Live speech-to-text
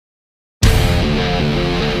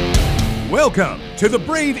Welcome to the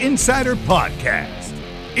Brave Insider Podcast.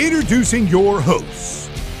 Introducing your hosts.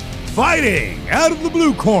 Fighting out of the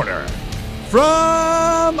blue corner,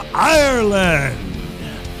 from Ireland,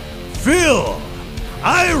 Phil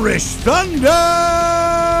Irish Thunder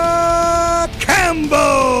Campbell.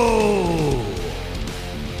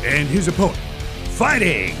 And his opponent,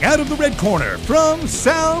 fighting out of the red corner from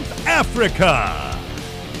South Africa,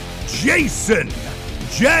 Jason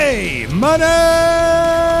J. Money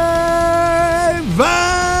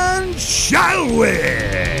Van Shalwick.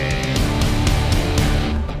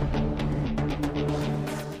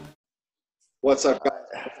 What's up, guys?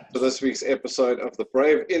 For this week's episode of the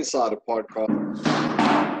Brave Insider Podcast,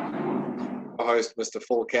 our host, Mr.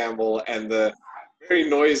 Phil Campbell, and the very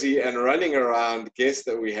noisy and running around guest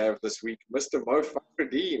that we have this week, Mr. Mo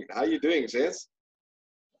Fakhreddin. How you doing, gents?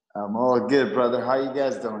 I'm all good, brother. How you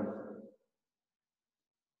guys doing?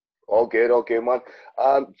 All good, man.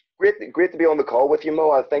 Great to be on the call with you,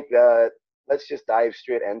 Mo. I think let's just dive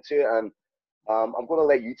straight into it, and I'm going to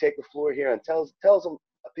let you take the floor here and tell them.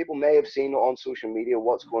 People may have seen on social media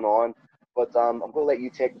what's going on, but I'm going to let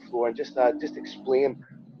you take the floor and just explain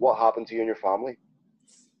what happened to you and your family.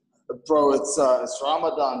 Bro, it's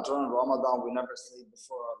Ramadan. During Ramadan, we never sleep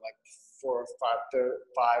before like 4 or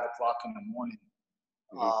 5 o'clock in the morning.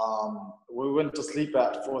 We went to sleep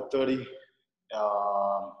at 4:30,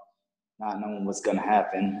 not knowing what's gonna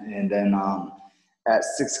happen, and then at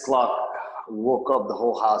 6 o'clock, we woke up. The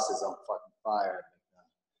whole house is on fucking fire.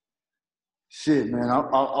 Shit, man,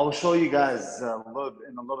 I'll show you guys in a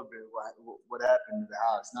little bit what happened to the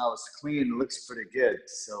house. Now it's clean, it looks pretty good,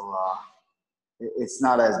 so it's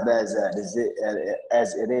not as bad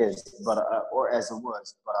as it is, but or as it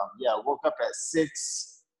was. But yeah, I woke up at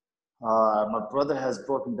 6. My brother has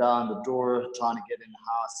broken down the door trying to get in the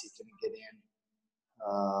house. He couldn't get in.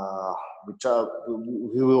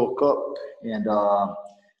 We woke up and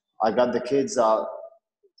I got the kids out.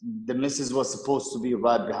 The missus was supposed to be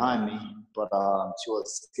right behind me, but she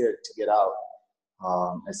was scared to get out.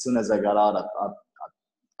 As soon as I got out,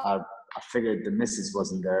 I figured the missus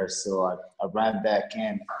wasn't there, so I ran back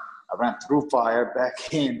in. I ran through fire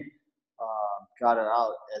back in, got her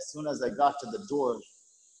out. As soon as I got to the door,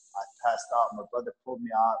 I passed out. My brother pulled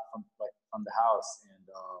me out from the house, and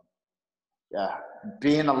yeah,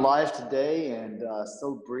 being alive today and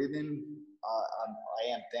still breathing, I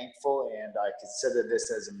am thankful, and I consider this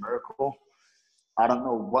as a miracle. I don't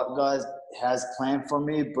know what God has planned for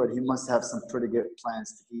me, but He must have some pretty good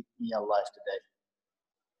plans to keep me alive today.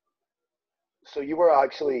 So you were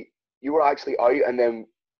actually out and then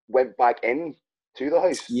went back in to the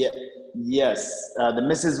house? Yeah, yes. The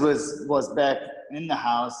missus was back in the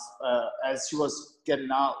house. As she was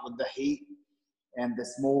getting out with the heat and the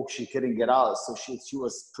smoke, she couldn't get out. So she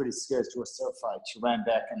was pretty scared. She was terrified. She ran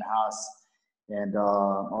back in the house. And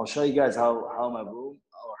I'll show you guys how my room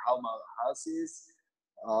or how my house is.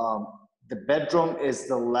 The bedroom is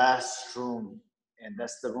the last room, and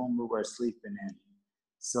that's the room we were sleeping in.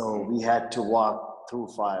 So we had to walk through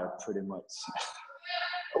fire pretty much.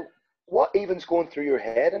 What even's going through your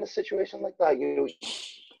head in a situation like that? You know,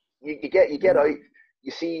 you get out,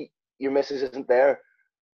 you see your missus isn't there.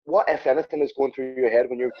 What, if anything, is going through your head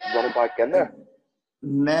when you're running back in there?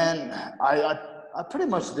 Man, I pretty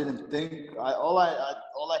much didn't think. All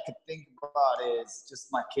I could think about is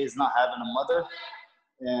just my kids not having a mother,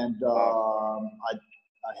 and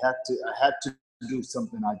I had to do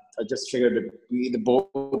something. I just figured we either both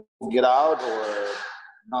get out or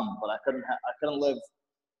none. But I couldn't live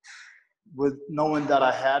with knowing that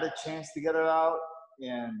I had a chance to get her out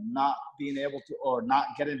and not being able to, or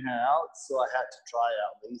not getting her out. So I had to try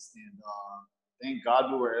at least, and thank God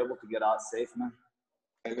we were able to get out safe, man.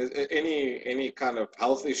 And is any kind of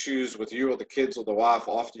health issues with you or the kids or the wife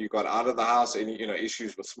after you got out of the house? Any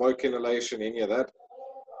issues with smoke inhalation? Any of that?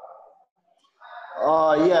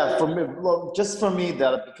 Yeah, for me, well, just for me,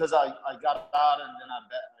 that because I got out and then I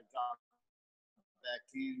got back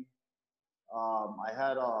in. I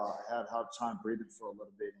had a hard time breathing for a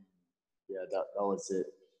little bit. And yeah, that was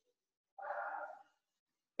it.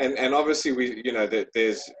 And obviously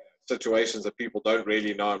there's situations that people don't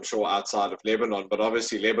really know, I'm sure, outside of Lebanon, but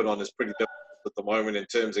obviously Lebanon is pretty difficult at the moment in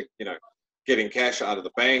terms of getting cash out of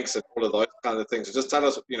the banks and all of those kind of things. So just tell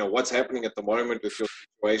us what's happening at the moment with your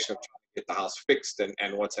situation of trying to get the house fixed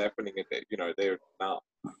and what's happening at there now.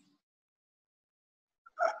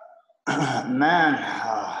 Man,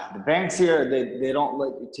 the banks here, they don't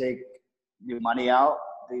let you take your money out.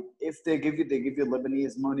 If they give you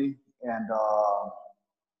Lebanese money, and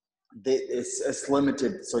it's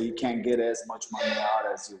limited, so you can't get as much money out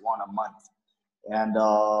as you want a month. And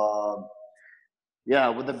Yeah,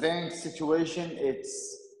 with the bank situation, it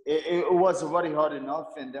was already hard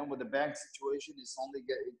enough, and then with the bank situation, it's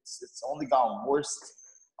only gotten worse.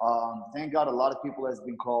 Thank God, a lot of people has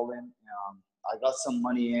been calling. I got some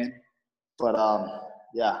money in, but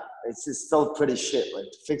yeah, it's still pretty shit. Like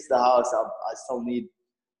to fix the house, I still need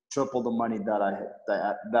triple the money that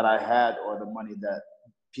I had, or the money that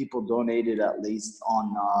people donated, at least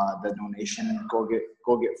on the donation. Go get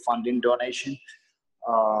funding donation.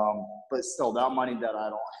 But still, that money that I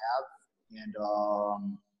don't have,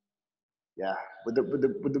 and yeah, with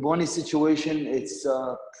the money situation, it's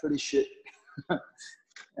pretty shit.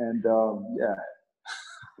 And yeah.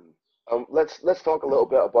 Let's talk a little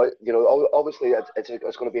bit about, obviously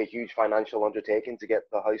it's going to be a huge financial undertaking to get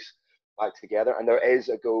the house back together, and there is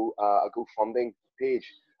a GoFundMe page.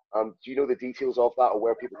 Do you know the details of that, or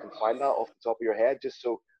where people can find that off the top of your head, just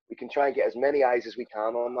so we can try and get as many eyes as we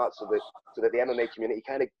can on that, so that the MMA community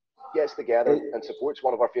kind of gets together and supports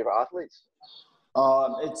one of our favorite athletes?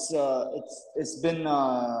 It's been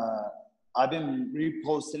I've been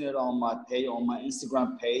reposting it on my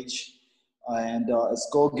Instagram page, and it's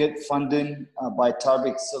Go Get Funding by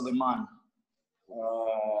Tariq Suleiman.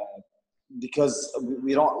 Because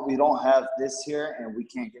we don't have this here, and we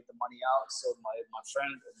can't get the money out. So my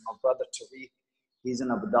friend, my brother Tariq, he's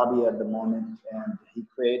in Abu Dhabi at the moment, and he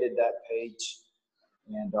created that page.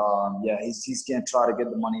 And yeah, he's gonna try to get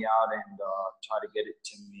the money out and try to get it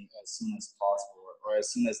to me as soon as possible, or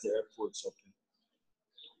as soon as the airport's open.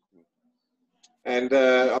 And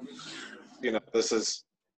this has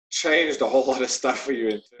changed a whole lot of stuff for you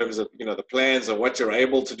in terms of the plans and what you're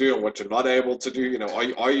able to do and what you're not able to do.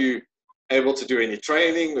 Are you able to do any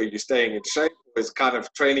training? Are you staying in shape? Or is kind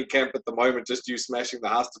of training camp at the moment just you smashing the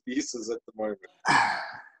house to pieces at the moment?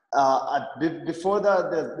 Before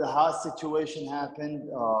the house situation happened,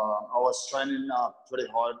 I was training pretty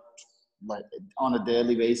hard, like on a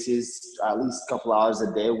daily basis, at least a couple hours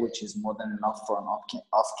a day, which is more than enough for an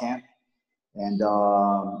off camp. And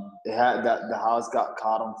the house got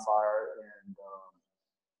caught on fire, and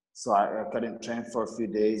so I couldn't train for a few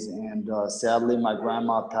days. And sadly, my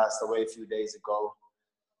grandma passed away a few days ago.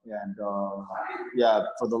 And yeah,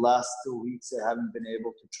 for the last 2 weeks, I haven't been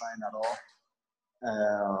able to train at all.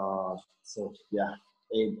 So yeah,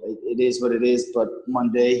 it is what it is. But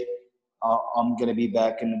Monday, I'm gonna be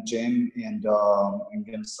back in the gym, and I'm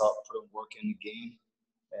gonna start putting work in the game,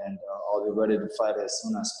 and I'll be ready to fight as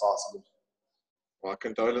soon as possible. Well,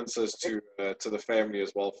 condolences to the family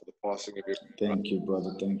as well for the passing of your. Thank you,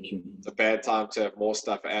 brother. Thank you. It's a bad time to have more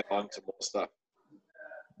stuff add on to more stuff.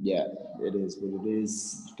 Yeah, it is what it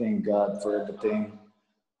is. Thank God for everything.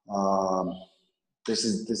 This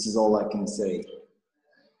is all I can say.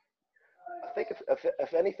 I think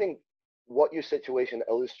if anything, what your situation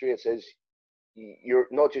illustrates is you're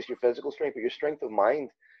not just your physical strength, but your strength of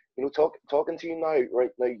mind. Talking to you now,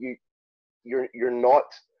 right now,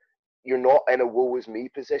 you're not in a woe is me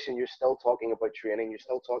position. You're still talking about training. You're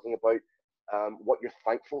still talking about what you're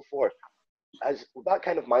thankful for. As that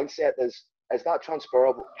kind of mindset is that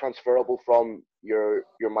transferable from your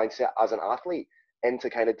mindset as an athlete into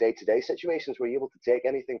kind of day-to-day situations? Were you able to take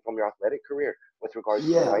anything from your athletic career with regards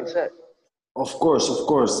to mindset? Of course.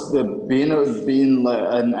 Being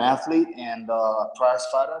like an athlete and a prize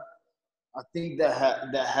fighter, I think that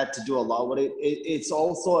had to do a lot with it. It's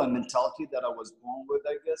also a mentality that I was born with,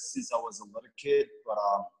 I guess, since I was a little kid. But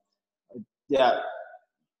yeah,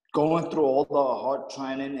 going through all the hard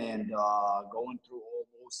training and going through all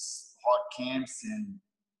those hard camps and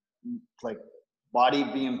like body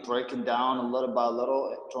being breaking down a little by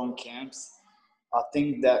little during camps, I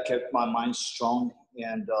think that kept my mind strong,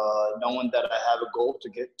 and knowing that I have a goal to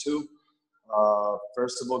get to.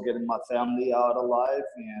 First of all, getting my family out alive,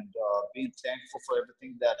 and being thankful for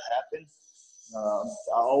everything that happened.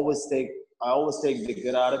 I always take the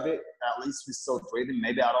good out of it. At least we're still breathing.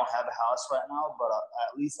 Maybe I don't have a house right now, but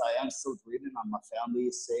at least I am still breathing, and my family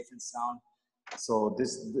is safe and sound. So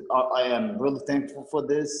I am really thankful for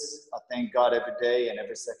this. I thank God every day and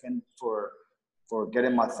every second for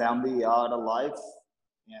getting my family out alive.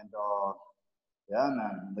 And yeah,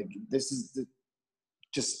 man, like this is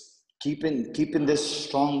just keeping this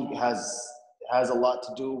strong has a lot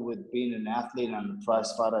to do with being an athlete and a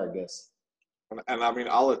prize fighter, I guess. And I mean,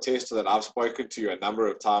 I'll attest to that. I've spoken to you a number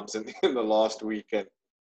of times in the last week, and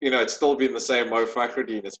it's still been the same Mo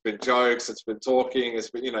Fakhreddine. It's been jokes, it's been talking, it's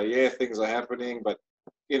been yeah, things are happening, but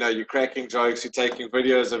you're cracking jokes, you're taking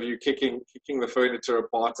videos of you kicking the furniture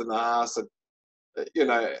apart in the house, and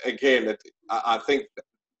again, I think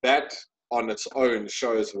that on its own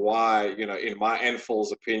shows why, in my and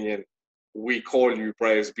Phil's opinion, we call you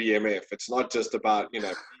Braves BMF. It's not just about, being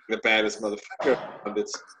the baddest motherfucker around.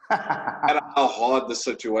 It's no matter how hard the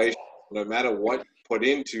situation, no matter what you put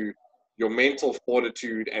into, your mental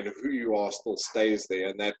fortitude and who you are still stays there.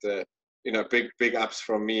 And that, big ups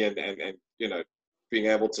from me, and being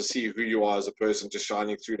able to see who you are as a person, just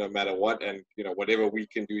shining through no matter what. And, whatever we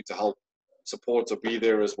can do to help support or be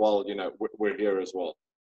there as well, we're here as well.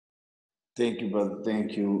 Thank you, brother.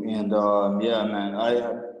 Thank you. And yeah, man,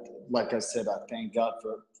 like I said, I thank God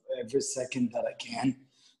for every second that I can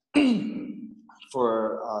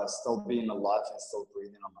for still being alive and still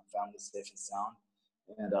breathing, on my family safe and sound.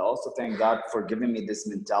 And I also thank God for giving me this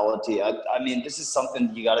mentality. I mean, this is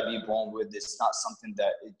something you got to be born with. It's not something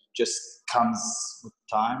that it just comes with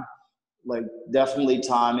time. Like, definitely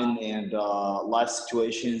timing and life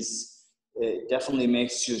situations, it definitely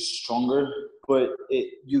makes you stronger, but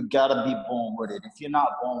you gotta be born with it. If you're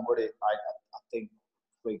not born with it, I think,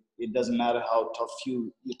 like, it doesn't matter how tough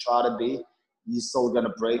you try to be, you're still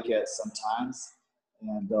gonna break it sometimes.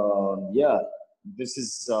 And yeah, this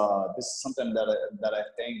is something that I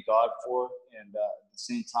thank God for, and at the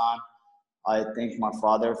same time, I thank my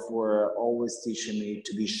father for always teaching me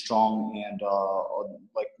to be strong, and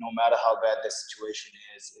like, no matter how bad the situation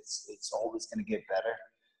is, it's always gonna get better.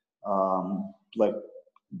 Like,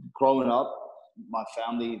 growing up, my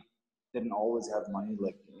family didn't always have money,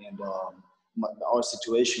 like, and our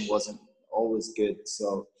situation wasn't always good.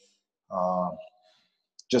 So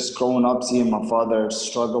just growing up, seeing my father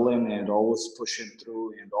struggling and always pushing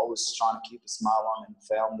through and always trying to keep a smile on in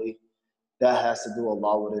the family, that has to do a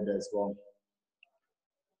lot with it as well.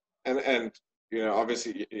 And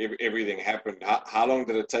obviously everything happened. How long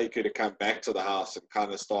did it take you to come back to the house and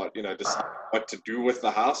kind of start, decide what to do with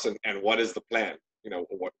the house, and what is the plan?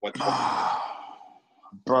 What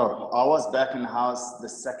Bro, I was back in the house the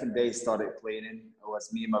second day started cleaning. It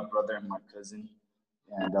was me, my brother, and my cousin,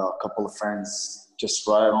 and a couple of friends. Just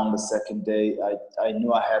right on the second day, I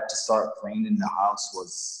knew I had to start cleaning. The house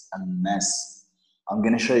was a mess. I'm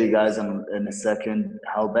gonna show you guys in a second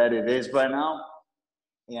how bad it is right now.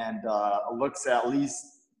 And it looks at least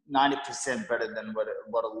 90% better than what it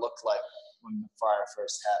looked like when the fire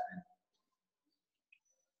first happened.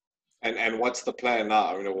 And what's the plan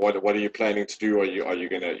now? What are you planning to do? Are you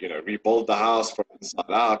gonna rebuild the house from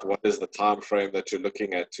inside out? What is the time frame that you're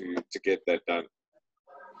looking at to get that done?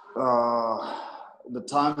 The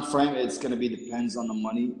time frame, it's gonna be depends on the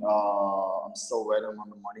money. I'm still waiting on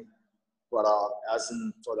the money. But as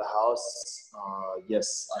in for the house,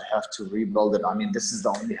 yes, I have to rebuild it. I mean, this is the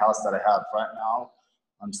only house that I have right now.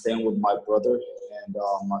 I'm staying with my brother, and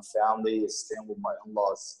my family is staying with my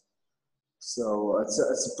in-laws. So it's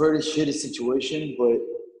a pretty shitty situation, but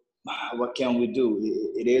what can we do?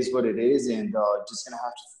 It is what it is, and just gonna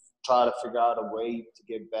have to try to figure out a way to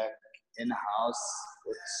get back in the house,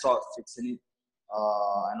 start fixing it.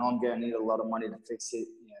 I know I'm gonna need a lot of money to fix it,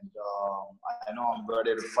 and I know I'm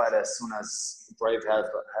ready to fight as soon as Brave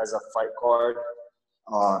has a fight card.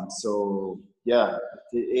 So yeah,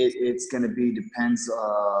 it's gonna be depends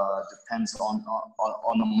on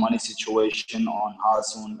the money situation, on how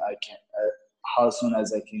soon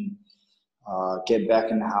as I can get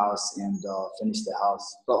back in the house and finish the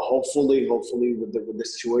house. But hopefully with the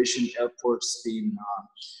situation, airports being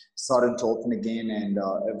starting to open again, and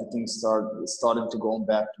everything starting to go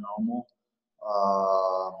back to normal.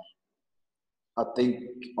 I think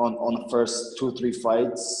on the first 2-3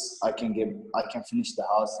 fights, I can finish the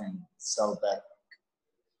house and settle back.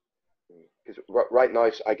 Because right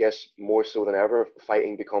now, I guess more so than ever,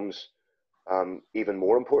 fighting becomes even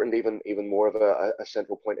more important, even more of a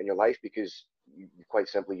central point in your life, because quite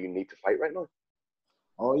simply you need to fight right now.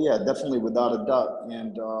 Oh yeah, definitely, without a doubt.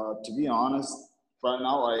 And to be honest, right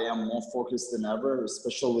now I am more focused than ever,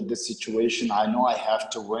 especially with this situation. I know I have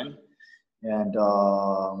to win, and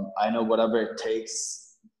I know whatever it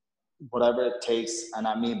takes, and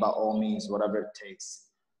I mean by all means, whatever it takes,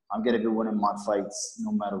 I'm gonna be winning my fights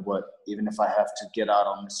no matter what. Even if I have to get out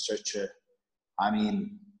on the stretcher, I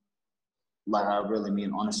mean, like, I really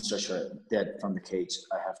mean on a stretcher, dead from the cage,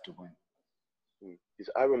 I have to win.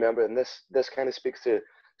 Because I remember, and this kind of speaks to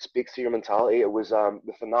your mentality. It was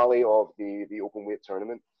the finale of the open weight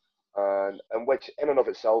tournament, and which in and of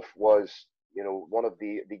itself was, one of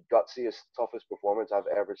the gutsiest, toughest performance I've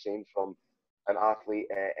ever seen from an athlete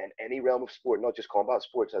in any realm of sport, not just combat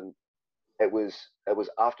sports. And it was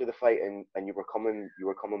after the fight, and you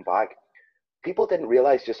were coming back. People didn't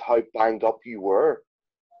realize just how banged up you were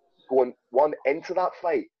going into that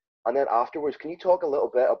fight, and then afterwards. Can you talk a little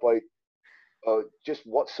bit about just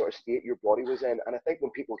what sort of state your body was in? And I think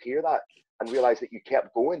when people hear that and realize that you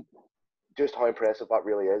kept going, just how impressive that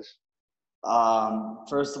really is.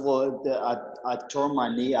 First of all, I tore my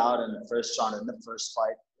knee out in the first round in the first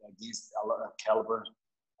fight against Caliber.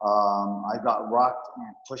 I got rocked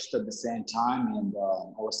and pushed at the same time, and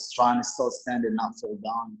I was trying to still stand and not fall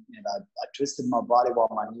down. And I twisted my body while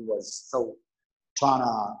my knee was still trying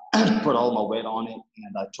to put all my weight on it,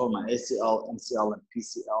 and I tore my ACL, MCL, and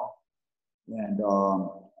PCL. And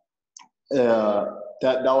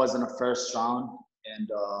that was in the first round. And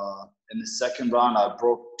in the second round, I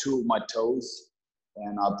broke 2 of my toes,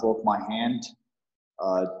 and I broke my hand.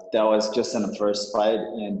 That was just in the first fight,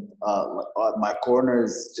 and my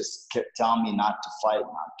corners just kept telling me not to fight,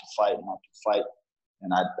 not to fight, not to fight,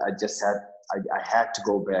 and I had to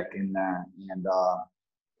go back in there, and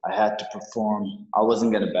I had to perform. I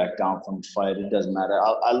wasn't gonna back down from the fight. It doesn't matter.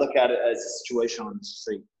 I look at it as a situation on the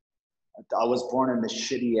street. I was born in a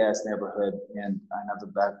shitty ass neighborhood, and I never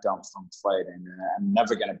backed down from the fight, and I'm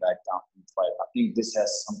never gonna back down from the fight. I think this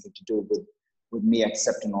has something to do with me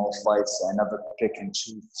accepting all fights. I never pick and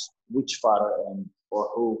choose which fighter or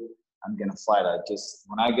who I'm gonna fight.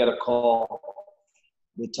 When I get a call,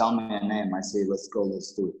 they tell me a name, I say, let's go,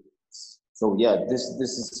 let's do it. So yeah, this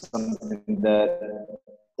is something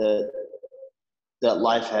that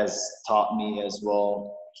life has taught me as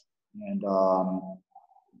well. And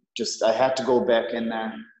I had to go back in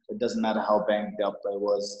there. It doesn't matter how banged up I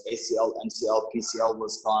was. ACL, MCL, PCL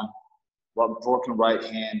was gone. One broken right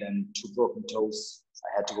hand and 2 broken toes. I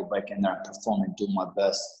had to go back in there and perform and do my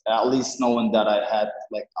best. At least knowing that I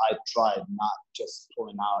tried, not just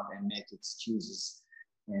pulling out and make excuses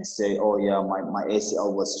and say, oh yeah, my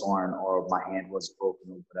ACL was torn or my hand was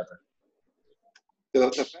broken or whatever.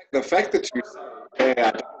 The fact that you say, hey,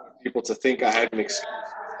 I don't want people to think I had an excuse.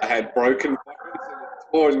 I had broken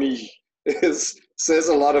bones and a torn knee. Says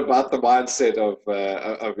a lot about the mindset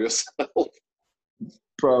of yourself.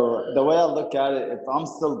 Bro, the way I look at it, if I'm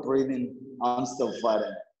still breathing, I'm still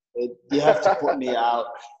fighting. You have to put me out.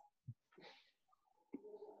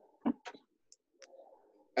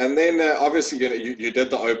 And then obviously, you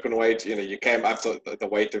did the open weight. You came up to the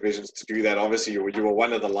weight divisions to do that. Obviously, you were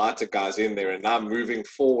one of the lighter guys in there. And now moving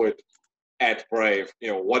forward at Brave,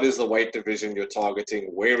 what is the weight division you're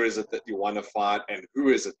targeting? Where is it that you want to fight, and who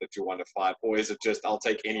is it that you want to fight, or is it just I'll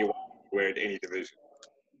take anyone anywhere in any division?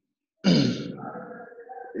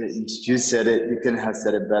 You said it. You couldn't have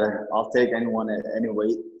said it better. I'll take anyone at any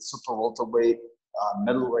weight: super welterweight,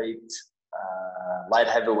 middleweight, light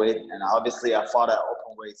heavyweight, and obviously I fought at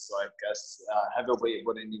open weight, so I guess heavyweight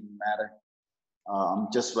wouldn't even matter. I'm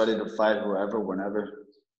just ready to fight whoever, whenever.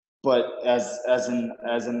 But as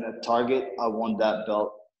a target, I want that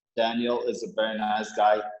belt. Daniel is a very nice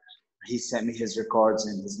guy. He sent me his regards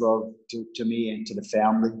and his love to me and to the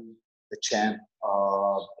family, the champ.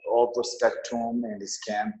 All respect to him and his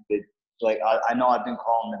camp. I know I've been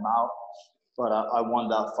calling him out, but I want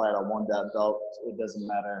that fight. I want that belt. It doesn't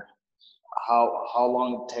matter how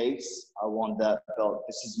long it takes. I want that belt.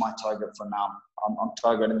 This is my target for now. I'm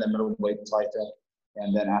targeting the middleweight title,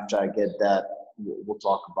 and then after I get that, we'll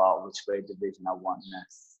talk about which weight division I want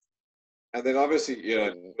next. And then obviously,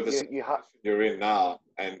 with the situation you're in now,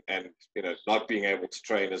 and not being able to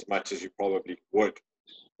train as much as you probably would,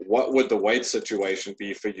 what would the weight situation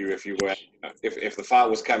be for you if you were, if the fight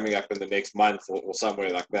was coming up in the next month or somewhere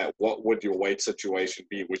like that? What would your weight situation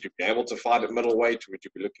be? Would you be able to fight at middleweight? Would you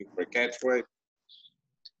be looking for a catch weight?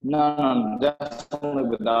 No, definitely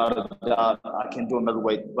without a doubt, I can do a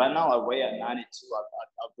middleweight. Right now, I weigh at 92.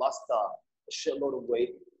 I've lost a shitload of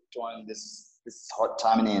weight during this hard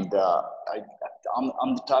time, and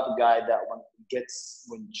I'm the type of guy that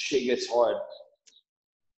when shit gets hard,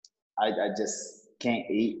 I just can't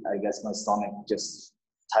eat. I guess my stomach just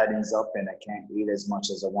tightens up and I can't eat as much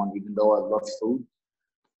as I want, even though I love food.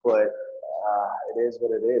 But it is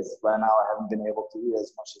what it is. Right now, I haven't been able to eat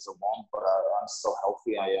as much as I want, but I'm still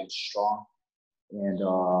healthy. I am strong. And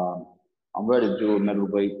I'm ready to do a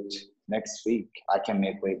middleweight next week. I can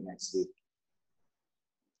make weight next week.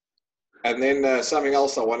 And then something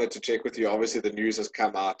else I wanted to check with you. Obviously, the news has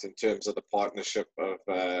come out in terms of the partnership of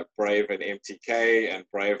Brave and MTK, and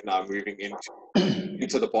Brave now moving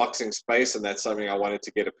into the boxing space. And that's something I wanted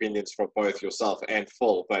to get opinions from both yourself and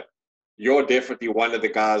Phil. But you're definitely one of the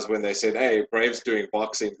guys when they said, hey, Brave's doing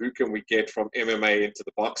boxing. Who can we get from MMA into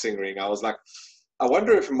the boxing ring? I was like, I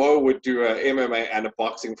wonder if Mo would do a MMA and a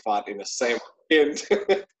boxing fight in the same weekend.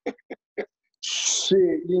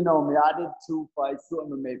 Shit, you know me. I did 2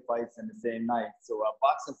 MMA fights in the same night. So a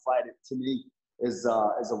boxing fight, to me, is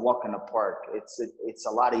a walk in the park. It's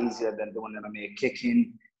a lot easier than doing MMA,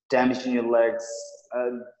 kicking, damaging your legs,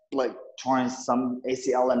 like torn some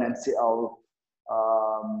ACL and MCL,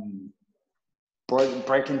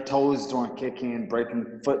 breaking toes during kicking,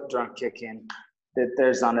 breaking foot during kicking.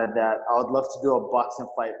 There's none of that. I would love to do a boxing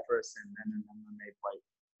fight first and then an MMA fight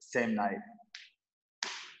same night.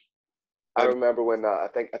 I remember when I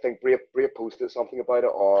think Bria posted something about it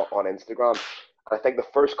on Instagram. I think the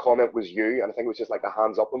first comment was you, and I think it was just like a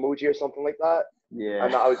hands up emoji or something like that. Yeah.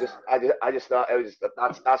 And I just thought it was just,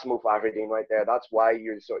 that's Mo Fahreddine right there. That's why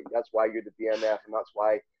you're the BMF, and that's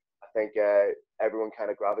why I think everyone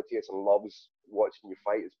kind of gravitates and loves watching you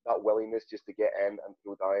fight. It's that willingness just to get in and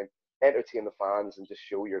throw down, entertain the fans, and just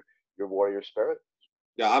show your warrior spirit.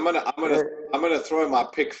 Yeah, I'm gonna throw my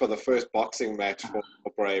pick for the first boxing match for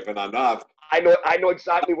Brave, and I know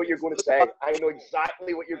exactly what you're going to say. I know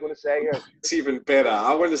exactly what you're going to say here. It's even better.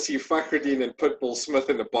 I want to see Fakhreddine and Pitbull Smith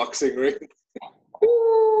in a boxing ring.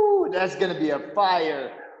 Ooh, that's gonna be a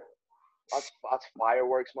fire. That's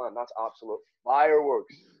fireworks, man. That's absolute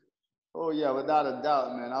fireworks. Oh yeah, without a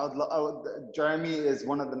doubt, man. Jeremy is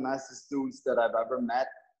one of the nicest dudes that I've ever met,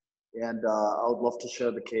 and I would love to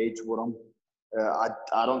share the cage with him. I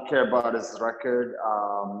don't care about his record,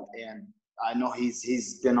 and I know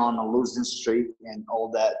he's been on a losing streak, and all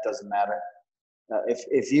that doesn't matter.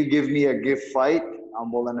 If you give me a good fight,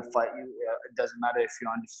 I'm willing to fight you. It doesn't matter if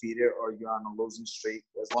you're undefeated or you're on a losing streak.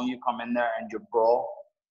 As long as you come in there and you brawl,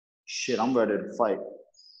 shit, I'm ready to fight.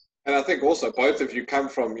 And I think also both of you come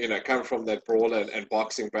from that brawler and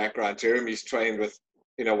boxing background. Jeremy's trained with,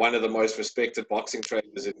 one of the most respected boxing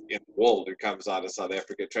trainers in the world who comes out of South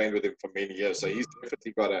Africa, trained with him for many years. So he's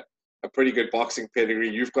definitely got a pretty good boxing pedigree.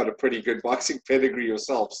 You've got a pretty good boxing pedigree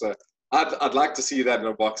yourself. So I'd like to see that in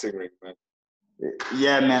a boxing ring, man.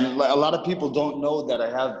 Yeah, man. A lot of people don't know that I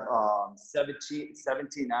have 17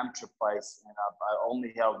 amateur fights, and I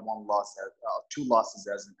only have two losses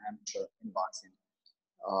as an amateur in boxing.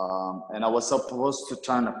 And I was supposed to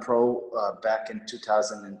turn a pro back in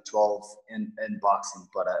 2012 in boxing,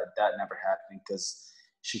 but that never happened because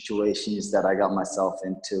situations that I got myself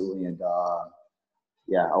into, and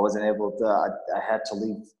I wasn't able to. I had to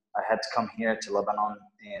leave. I had to come here to Lebanon,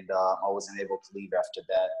 and I wasn't able to leave after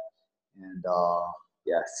that. And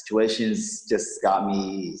situations just got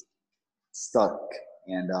me stuck.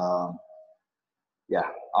 And I'm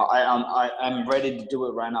ready to do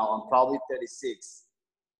it right now. I'm probably 36,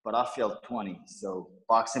 but I feel 20. So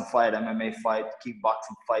boxing fight, MMA fight,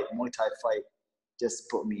 kickboxing fight, Muay Thai fight, just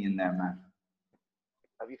put me in there, man.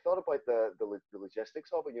 Have you thought about the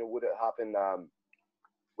logistics of it? Would it happen?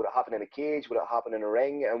 Would it happen in a cage? Would it happen in a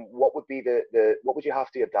ring? And what would be what would you have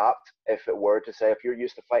to adapt if it were to say, if you're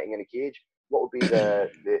used to fighting in a cage, what would be the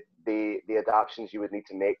adaptations you would need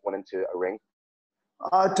to make when into a ring?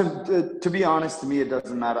 To be honest, to me, it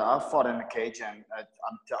doesn't matter. I've fought in a cage, and I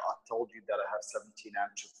told you that I have 17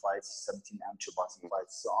 amateur fights, 17 amateur boxing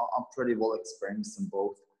fights. So I'm pretty well experienced in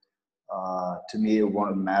both. To me, it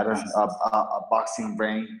won't matter. A boxing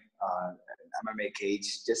ring, MMA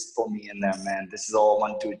cage, just put me in there, man. This is all I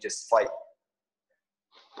want to do, just fight.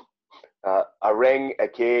 A ring, a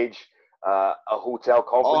cage, a hotel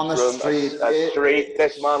conference room, a street.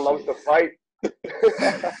 This man loves to fight.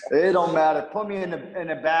 It don't matter. Put me in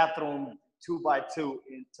a bathroom 2x2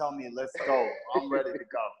 and tell me, let's go. I'm ready to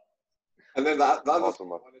go. And then the other thing I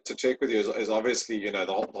wanted to check with you is obviously,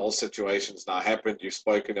 the whole situation's now happened. You've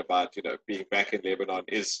spoken about, being back in Lebanon.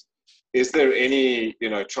 Is there any,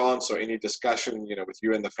 chance or any discussion, with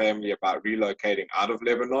you and the family about relocating out of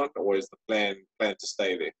Lebanon, or is the plan to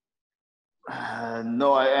stay there?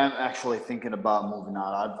 No, I am actually thinking about moving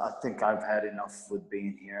out. I think I've had enough with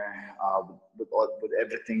being here, with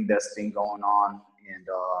everything that's been going on. And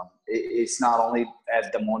it's not only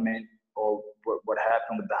at the moment or what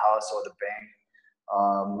happened with the house or the bank.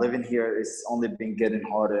 Living here is only been getting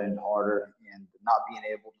harder and harder, and not being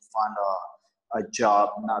able to find a job,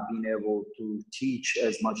 not being able to teach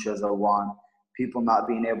as much as I want, people not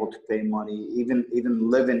being able to pay money, even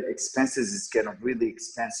living expenses is getting really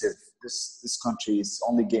expensive. This country is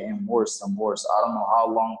only getting worse and worse. I don't know how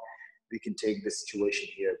long we can take this situation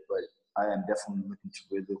here, but I am definitely looking to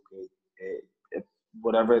relocate.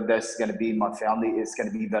 Whatever that's going to be, my family is going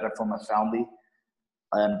to be better for my family.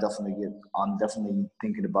 I'm definitely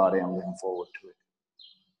thinking about it and looking forward to it.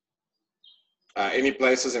 Any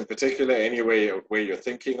places in particular, anywhere where you're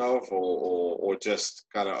thinking of, or just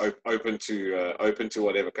kind of open to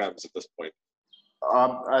whatever comes at this point?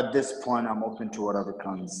 At this point, I'm open to whatever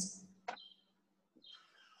comes.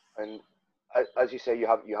 And as you say, you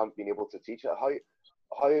haven't been able to teach it.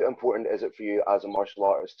 How important is it for you as a martial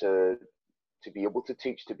artist to be able to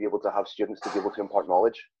teach, to be able to have students, to be able to impart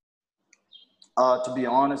knowledge? To be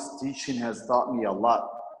honest, teaching has taught me a lot.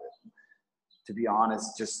 To be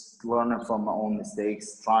honest, just learning from my own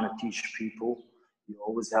mistakes, trying to teach people. You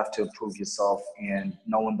always have to improve yourself and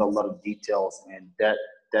knowing the little details, and that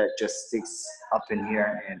just sticks up in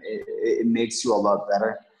here, and it makes you a lot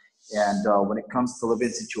better. And when it comes to living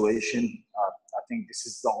situation, I think this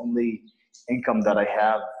is the only income that I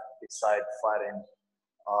have beside fighting.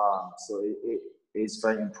 So it's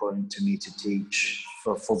very important to me to teach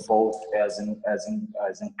for both as in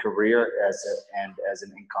career and as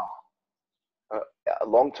an income.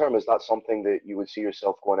 Long term, is that something that you would see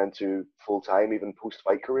yourself going into full time, even post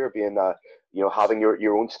fight career, being having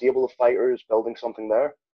your own stable of fighters, building something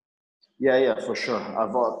there? Yeah, for sure.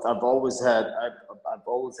 I've always had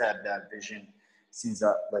that vision since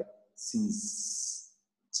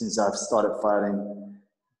since I've started fighting.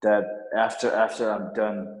 That after I'm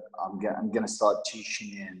done, I'm gonna start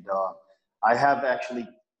teaching, and I have actually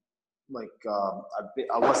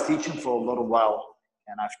I was teaching for a little while,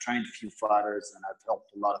 and I've trained a few fighters, and I've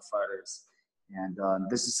helped a lot of fighters, and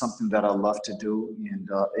this is something that I love to do, and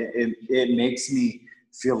it makes me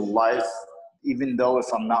feel alive. Even though if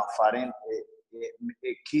I'm not fighting,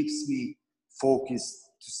 it keeps me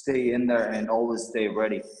focused to stay in there and always stay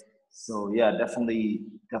ready. So yeah, definitely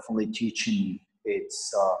teaching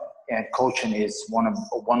and coaching is one of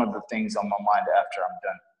the things on my mind after I'm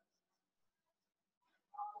done.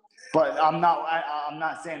 But I'm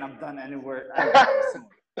not saying I'm done anywhere soon.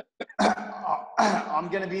 I'm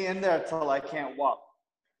gonna be in there till I can't walk.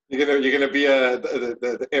 You're gonna be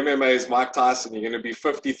the MMA's Mike Tyson. You're gonna be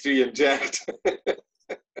 53 and jacked.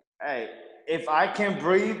 Hey, if I can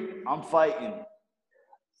breathe, I'm fighting.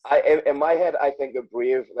 In my head, I think that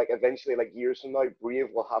Brave, eventually, years from now, Brave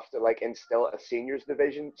will have to instill a seniors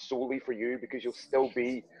division solely for you, because you'll still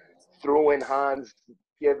be throwing hands,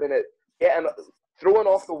 throwing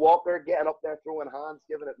off the walker, getting up there, throwing hands,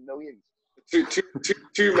 giving it millions.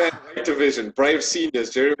 Two-man weight division. Brave seniors,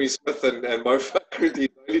 Jeremy Smith and Mo Farah, the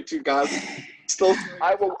only two guys still.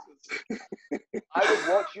 I would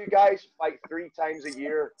watch you guys fight 3 times a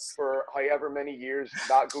year for however many years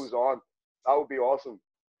that goes on. That would be awesome.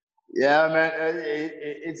 Yeah, man,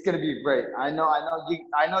 it's gonna be great. I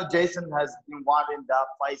know Jason has been wanting that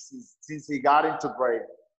fight since he got into Brave,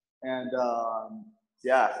 and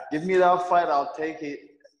yeah, give me that fight, I'll take it.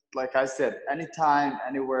 Like I said, anytime,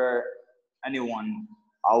 anywhere, anyone,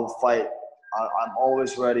 I'll fight. I'm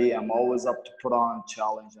always ready. I'm always up to put on a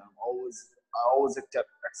challenge. I always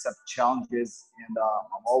accept challenges, and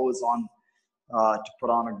I'm always on to put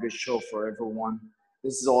on a good show for everyone.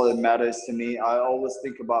 This is all that matters to me. I always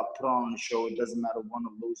think about putting on a show. It doesn't matter win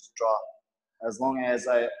or lose, draw. As long as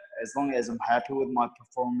I'm happy with my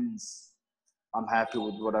performance, I'm happy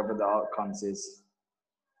with whatever the outcomes is.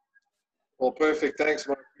 Well, perfect. Thanks,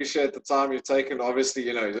 Mark. Appreciate the time you've taken. Obviously,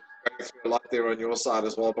 going through a lot there on your side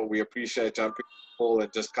as well, but we appreciate jumping on the call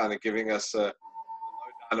and just kind of giving us a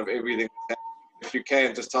lowdown of everything. If you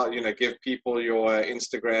can, just give people your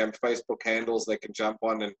Instagram, Facebook handles they can jump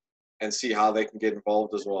on and see how they can get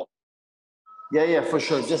involved as well. Yeah, for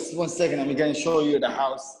sure. Just 1 second. I'm going to show you the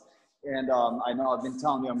house. And I know I've been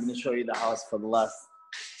telling you I'm going to show you the house for the last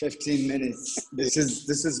 15 minutes. This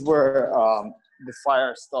is where the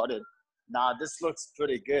fire started. Now, this looks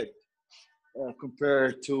pretty good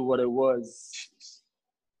compared to what it was.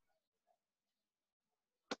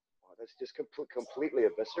 Wow, that's just completely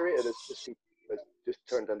eviscerated. It's just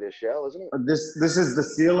turned into a shell, isn't it? This is the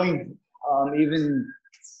ceiling. Even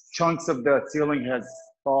chunks of the ceiling has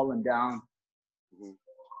fallen down. Mm-hmm.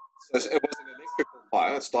 So it was an electrical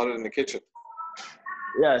fire. It started in the kitchen.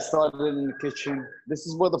 Yeah, it started in the kitchen. This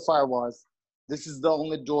is where the fire was. This is the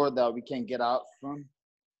only door that we can get out from.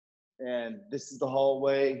 And this is the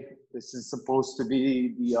hallway. This is supposed to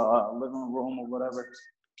be the living room or whatever.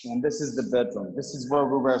 And this is the bedroom. This is where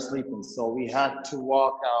we were sleeping. So we had to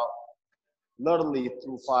walk out literally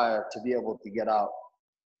through fire to be able to get out.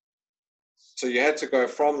 So you had to go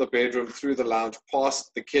from the bedroom through the lounge,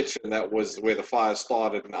 past the kitchen, that was where the fire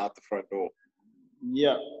started, and out the front door.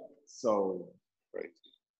 Yeah. So great.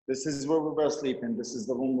 This is where we were sleeping. This is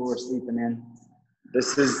the room we were sleeping in.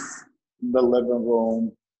 This is the living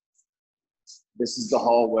room. This is the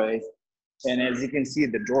hallway. And as you can see,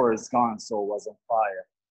 the door is gone, so it was on fire.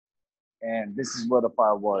 And this is where the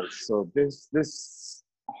fire was. So this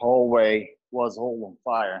hallway was all on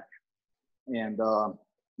fire. And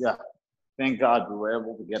yeah. Thank God we were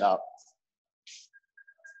able to get out.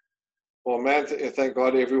 Well, man, thank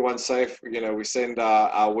God everyone's safe. We send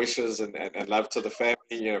our wishes and love to the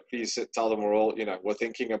family. Please tell them we're all, we're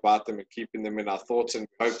thinking about them and keeping them in our thoughts, and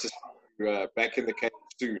hope to see you back in the cage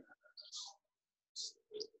soon.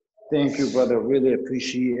 Thank you, brother. Really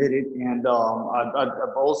appreciate it. And I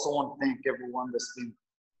also want to thank everyone that's been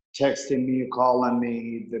texting me, calling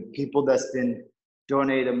me, the people that's been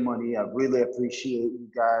donated money. I really appreciate you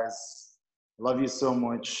guys. Love you so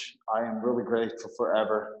much. I am really grateful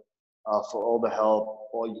forever for all the help,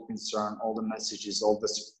 all your concern, all the messages, all the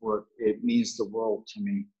support. It means the world to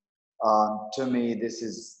me. To me, this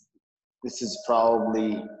is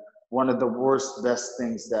probably one of the worst, best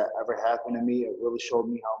things that ever happened to me. It really showed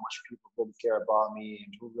me how much people really care about me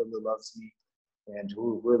and who really loves me and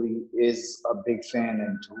who really is a big fan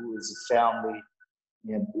and who is a family.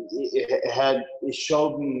 And it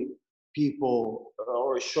showed me people,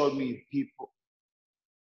 or it showed me people.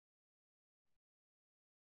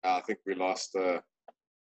 I think we lost Mo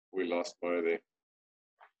there.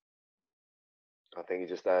 I think he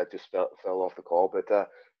just fell off the call, but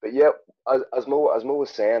yeah, as Mo was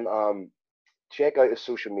saying, check out his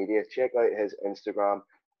social media, check out his Instagram.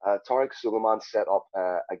 Tariq Suleiman set up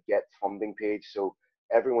a Get funding page, so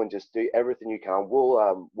everyone just do everything you can.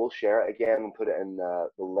 We'll share it again and put it in the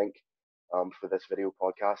link for this video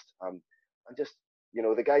podcast. And just, you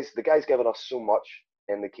know, the guy's given us so much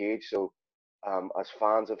in the cage. So as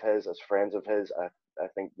fans of his, as friends of his, I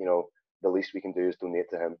think, you know, the least we can do is donate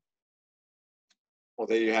to him. Well,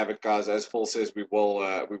 there you have it, guys. As Paul says, we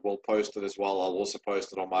will post it as well. I'll also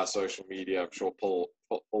post it on my social media. I'm sure Paul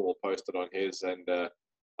will post it on his, and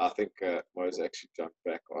I think Mo's actually jumped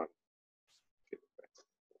back on.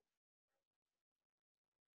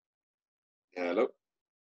 Yeah, hello.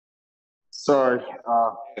 Sorry.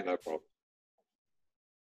 Yeah, no problem.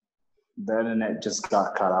 The internet just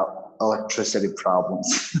got cut out. Electricity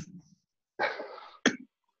problems.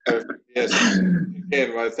 Yes.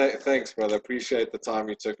 Again, well, thanks, brother. Appreciate the time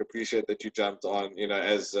you took. Appreciate that you jumped on. You know,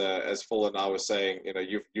 as Phil and I were saying, you know,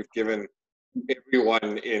 you've given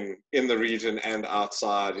everyone in the region and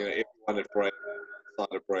outside, you know, everyone at Brave,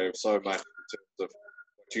 outside of Brave, so much in terms of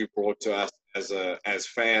what you brought to us as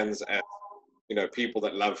fans, as, you know, people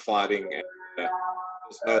that love fighting, and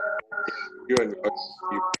just know you and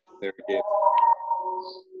you there again.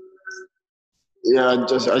 Yeah,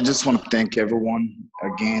 I just want to thank everyone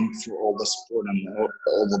again for all the support and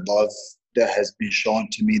all the love that has been shown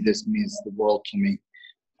to me. This means the world to me.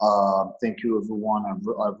 Thank you, everyone. I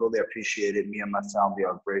really appreciate it. Me and my family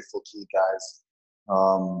are grateful to you guys.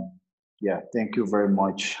 Yeah, thank you very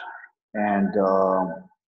much. And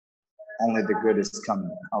only the good is coming.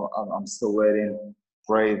 I'm still waiting.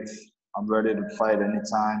 Brave. I'm ready to fight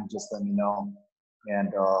anytime. Just let me know.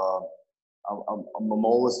 And I'm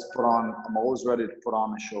always ready to put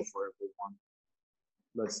on a show for everyone.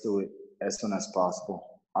 Let's do it as soon as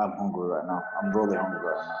possible. I'm hungry right now. I'm really hungry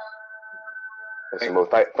right now. Listen, Mo,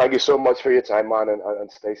 thank you so much for your time, man,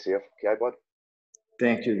 and stay safe. Okay, bud?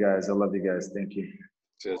 Thank you, guys. I love you guys. Thank you.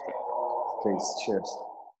 Cheers, man. Peace. Cheers.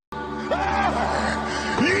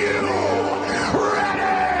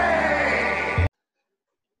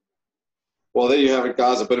 Well, there you have it,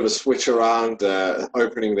 guys. A bit of a switch around,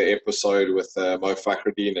 opening the episode with Mo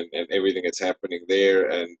Fakhreddin and everything that's happening there.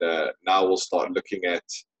 And now we'll start looking at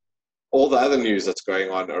all the other news that's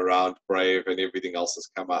going on around Brave and everything else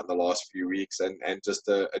that's come out in the last few weeks, and just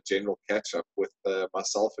a general catch-up with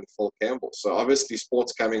myself and Phil Campbell. So obviously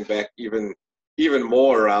sports coming back even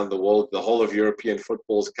more around the world. The whole of European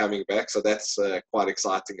football is coming back. So that's quite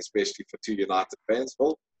exciting, especially for two United fans,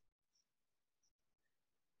 Phil.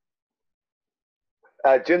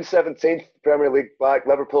 June 17th, Premier League back.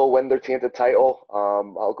 Liverpool win their 10th title.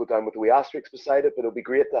 I'll go down with a wee asterisk beside it, but it'll be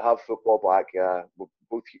great to have football back. We're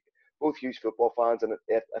both huge football fans, and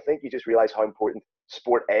I think you just realise how important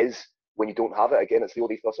sport is when you don't have it. Again, it's the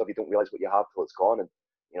old ethos of you don't realise what you have till it's gone. And,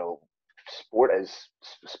 you know,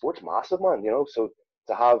 sport's massive, man, you know. So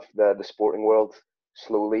to have the sporting world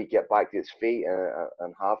slowly get back to its feet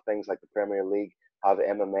and have things like the Premier League, have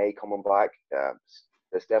MMA coming back,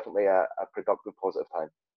 it's definitely a productive, positive time.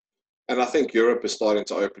 And I think Europe is starting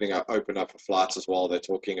to open up for flights as well. They're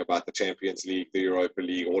talking about the Champions League, the Europa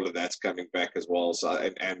League, all of that's coming back as well. So,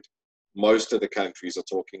 and most of the countries are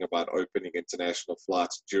talking about opening international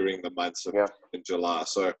flights during the months of in July.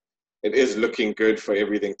 So it is looking good for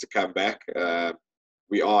everything to come back.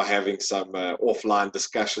 We are having some offline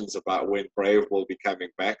discussions about when Brave will be coming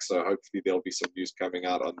back. So hopefully there'll be some news coming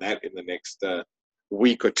out on that in the next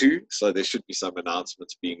week or two. So there should be some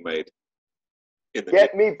announcements being made.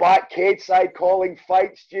 Get me back cage side calling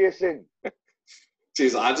fights, Jason.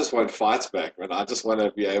 Jeez, I just want fights back, man. I just want to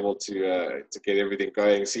be able to get everything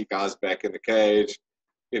going, see guys back in the cage,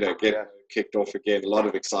 you know, get kicked off again. A lot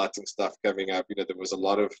of exciting stuff coming up. You know, there was a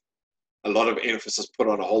lot of emphasis put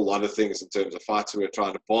on a whole lot of things in terms of fights we were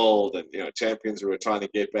trying to build, and, you know, champions who were trying to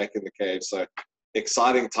get back in the cage. So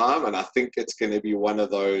exciting time, and I think it's going to be one of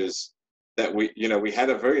those that we had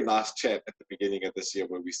a very nice chat at the beginning of this year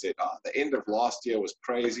where we said, the end of last year was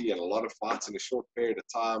crazy and a lot of fights in a short period of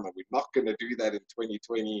time, and we're not going to do that in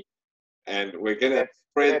 2020, and we're going to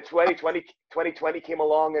spread. 2020 came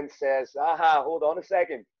along and says, aha, hold on a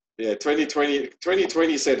second. Yeah,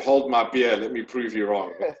 2020 said, hold my beer, let me prove you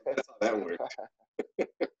wrong. That's how that worked.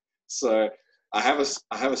 So I have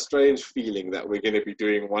a strange feeling that we're going to be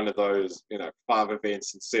doing one of those, 5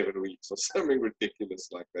 events in 7 weeks or something ridiculous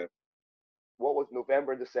like that. What was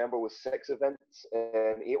November and December was 6 events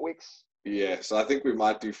in 8 weeks? Yeah, so I think we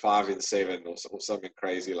might do 5 in 7 or something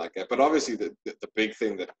crazy like that. But obviously the big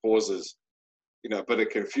thing that causes, a bit of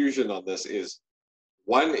confusion on this is,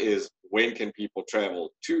 1 is when can people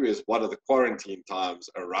travel? 2 is what are the quarantine times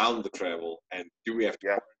around the travel? And do we have to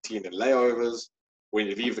quarantine in layovers when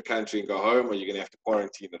you leave the country and go home, or you're going to have to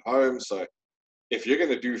quarantine at home? So if you're going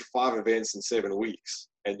to do 5 events in 7 weeks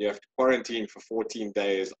and you have to quarantine for 14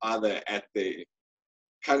 days, either at the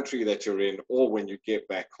country that you're in or when you get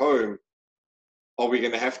back home, are we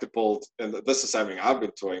going to have to build, and this is something I've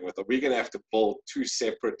been toying with, are we going to have to build 2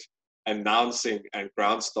 separate announcing and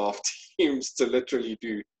ground staff teams to literally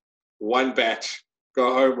do 1 batch,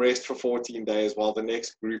 go home, rest for 14 days while the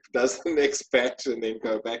next group does the next batch and then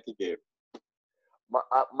go back again?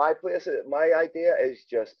 My idea is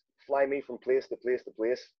just fly me from place to place to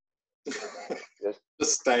place. Just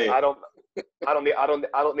stay. I don't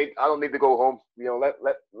need to go home.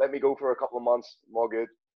 Let me go for a couple of months. I'm all good.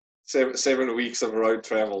 7 weeks of road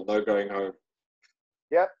travel, no going home.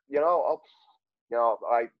 Yeah,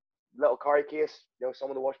 I little carry case,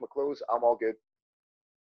 someone to wash my clothes. I'm all good.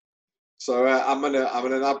 So I'm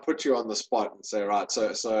gonna now put you on the spot and say, right,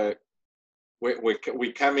 so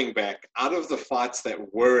we're coming back. Out of the fights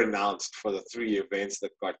that were announced for the 3 events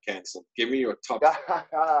that got cancelled, give me your top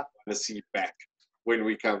to see back when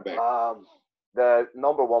we come back. The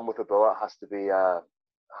number 1 with a bullet has to be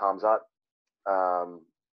Khamzat.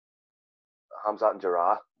 Khamzat and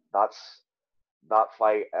Jarrah. That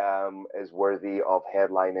fight is worthy of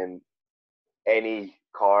headlining any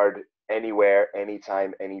card, anywhere,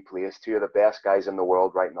 anytime, any place. 2 of the best guys in the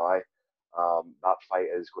world right now. That fight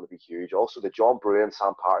is going to be huge. Also, the John Brewer and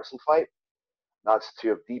Sam Patterson fight. That's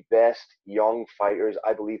 2 of the best young fighters.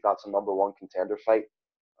 I believe that's a number 1 contender fight,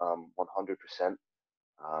 100%.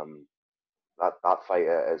 That fight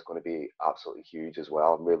is going to be absolutely huge as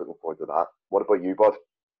well. I'm really looking forward to that. What about you, bud?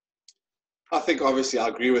 I think obviously I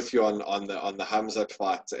agree with you on the Khamzat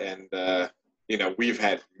fight, and we've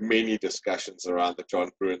had many discussions around the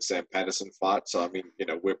John Brewer and Sam Patterson fight. So I mean,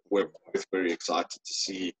 we're both very excited to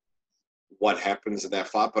see what happens in that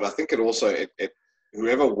fight. But I think it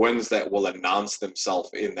whoever wins that will announce themselves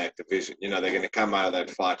in that division. They're going to come out of that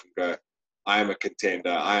fight and go, I am a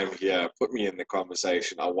contender. I am here. Put me in the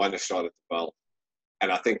conversation. I want a shot at the belt.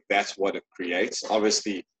 And I think that's what it creates.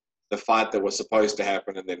 Obviously, the fight that was supposed to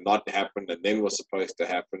happen and then not happened and then was supposed to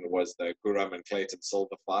happen was the Guram and Clayton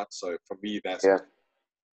Silva fight. So for me, that's,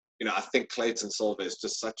 I think Clayton Silva is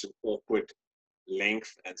just such an awkward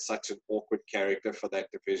length and such an awkward character for that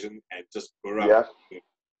division. And just Guram,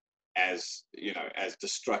 as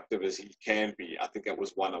destructive as he can be, I think that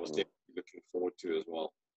was one I was definitely looking forward to as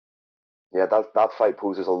well. Yeah, that fight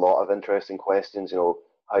poses a lot of interesting questions.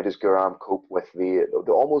 How does Guram cope with the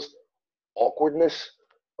almost awkwardness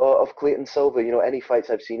of Clayton Silva? Any fights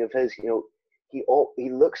I've seen of his, he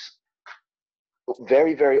looks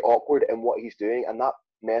very, very awkward in what he's doing, and that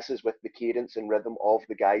messes with the cadence and rhythm of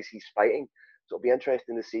the guys he's fighting. So it'll be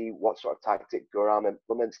interesting to see what sort of tactic Guram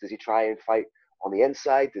implements. Does he try and fight on the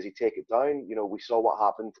inside? Does he take it down? We saw what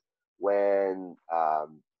happened when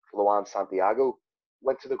Luan Santiago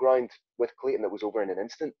went to the ground with Clayton. That was over in an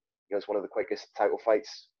instant. It's one of the quickest title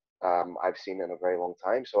fights I've seen in a very long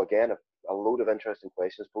time. So again, a load of interesting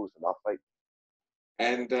questions posed in that fight.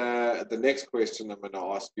 And the next question I'm going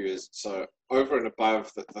to ask you is, so over and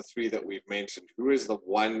above the 3 that we've mentioned, who is the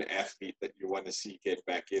 1 athlete that you want to see get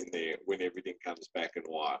back in there when everything comes back, and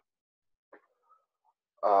why?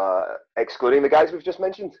 Excluding the guys we've just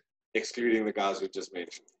mentioned? Excluding the guys we've just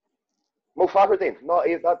mentioned. Mo Fakhreddin. No,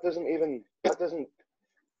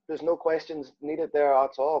 there's no questions needed there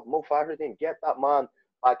at all. Mo Fakhreddin, get that man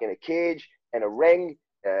back in a cage, in a ring,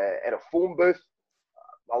 in a phone booth.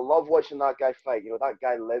 I love watching that guy fight. That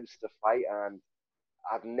guy lives to fight, and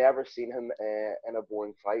I've never seen him in a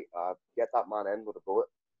boring fight. Get that man in with a bullet.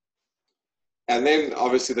 And then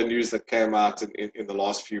obviously the news that came out in the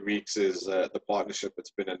last few weeks is the partnership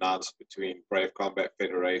that's been announced between Brave Combat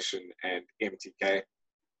Federation and MTK.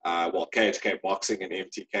 KHK Boxing and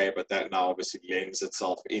MTK, but that now obviously lends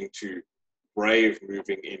itself into Brave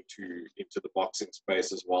moving into the boxing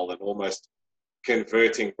space as well, and almost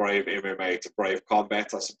converting Brave MMA to Brave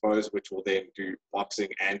Combat, I suppose, which will then do boxing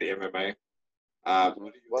and MMA.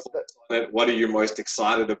 What are you most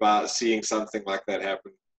excited about seeing something like that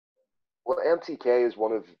happen? Well, MTK is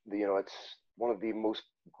one of the, it's one of the most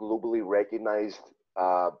globally recognized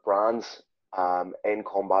brands in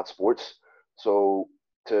combat sports. So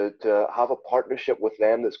to have a partnership with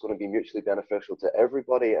them that's going to be mutually beneficial to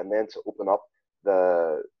everybody, and then to open up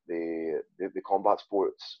the combat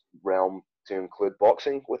sports realm to include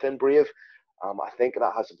boxing within Brave, I think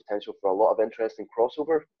that has the potential for a lot of interesting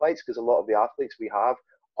crossover fights, because a lot of the athletes we have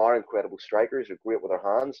are incredible strikers, are great with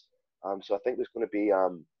their hands. So I think there's going to be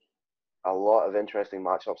a lot of interesting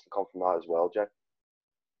matchups to come from that as well, Jack.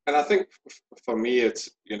 And I think for me, it's,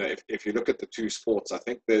 if you look at the two sports, I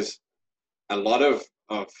think there's a lot of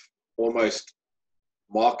almost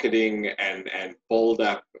marketing and build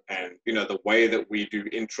up, and the way that we do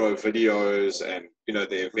intro videos and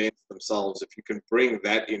the events themselves. If you can bring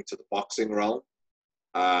that into the boxing realm,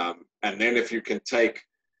 and then if you can take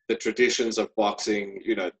the traditions of boxing,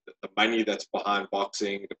 the money that's behind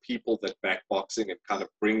boxing, the people that back boxing, and kind of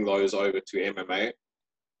bring those over to MMA,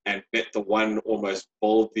 and let the one almost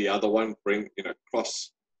build the other one, bring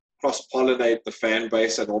cross-pollinate the fan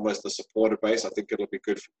base and almost the supporter base. I think it'll be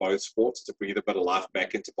good for both sports to breathe a bit of life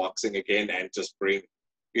back into boxing again, and just bring,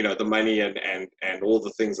 the money and all the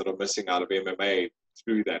things that are missing out of MMA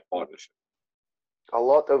through that partnership. A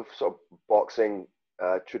lot of sort of boxing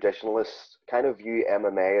traditionalists kind of view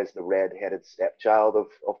MMA as the red-headed stepchild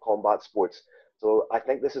of combat sports. So I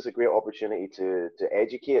think this is a great opportunity to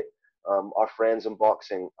educate our friends in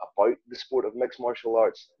boxing about the sport of mixed martial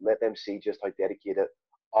arts, let them see just how dedicated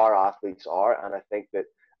our athletes are. And I think that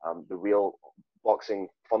the real boxing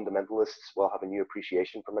fundamentalists will have a new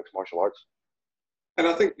appreciation for mixed martial arts. And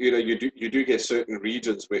I think you do get certain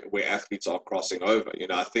regions where athletes are crossing over.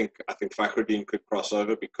 I think Fakhruddin could cross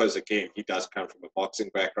over because, again, he does come from a boxing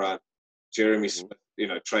background. Jeremy Smith,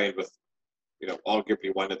 trained with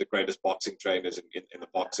arguably one of the greatest boxing trainers in the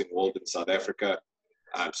boxing world in South Africa.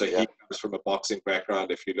 So he comes from a boxing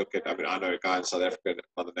background. If you look at, I know a guy in South Africa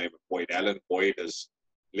by the name of Boyd Allen. Boyd has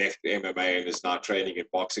left MMA and is now training in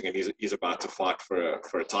boxing, and he's about to fight for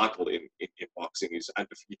a title in boxing. He's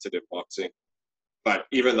undefeated in boxing. But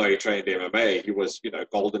even though he trained MMA, he was,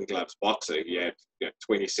 Golden Gloves boxer. He had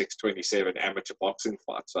 26, 27 amateur boxing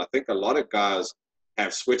fights. So I think a lot of guys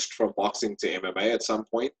have switched from boxing to MMA at some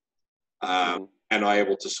point, and are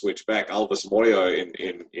able to switch back. Elvis Moyo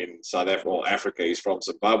in South Africa, or Africa, he's from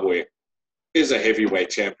Zimbabwe, is a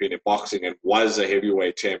heavyweight champion in boxing and was a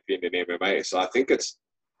heavyweight champion in MMA. So I think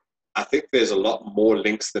there's a lot more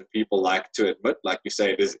links than people like to admit. Like you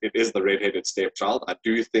say, it is the red-headed stepchild. I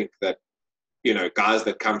do think that, guys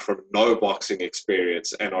that come from no boxing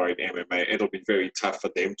experience and are in MMA, it'll be very tough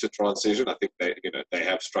for them to transition. I think they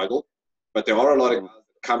have struggled. But there are a lot of guys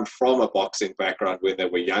that come from a boxing background when they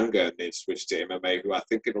were younger and then switched to MMA, who I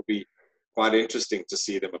think it'll be quite interesting to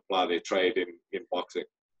see them apply their trade in boxing.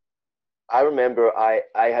 I remember I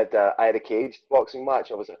had a cage boxing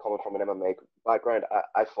match. I was coming from an MMA background.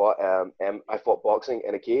 I fought boxing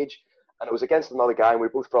in a cage, and it was against another guy, and we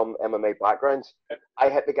were both from MMA backgrounds. I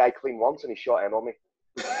hit the guy clean once, and he shot in on me.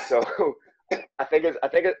 So I think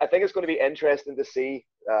it's going to be interesting to see.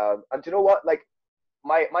 And do you know what? Like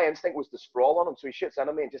my instinct was to sprawl on him. So he shoots in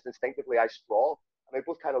on me, and just instinctively I sprawl. And we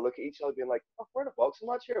both kind of look at each other, being like, "Oh, we're in a boxing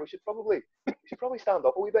match here. We should probably stand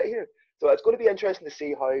up a wee bit here." So it's going to be interesting to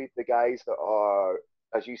see how the guys that are,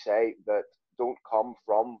 as you say, that don't come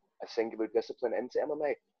from a singular discipline into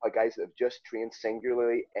MMA, how guys that have just trained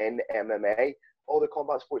singularly in MMA, all the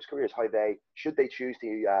combat sports careers, how they, should they choose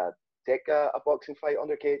to take a boxing fight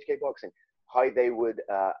under KHK boxing, how they would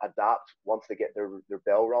adapt once they get their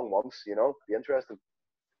bell rung once, be interesting.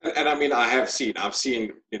 And I mean, I've seen,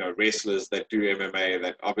 wrestlers that do MMA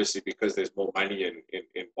that obviously, because there's more money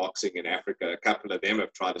in boxing in Africa, a couple of them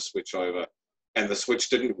have tried to switch over, and the switch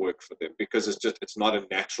didn't work for them because it's not a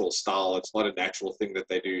natural style. It's not a natural thing that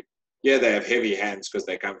they do. Yeah, they have heavy hands because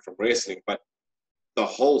they come from wrestling, but the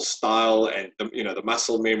whole style and the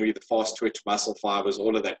muscle memory, the fast twitch muscle fibers,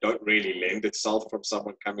 all of that don't really lend itself from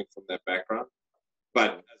someone coming from that background.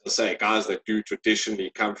 But as I say, guys that do traditionally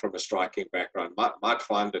come from a striking background might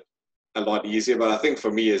find it a lot easier. But I think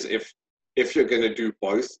for me is if you're going to do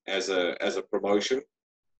both as a promotion,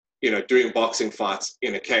 doing boxing fights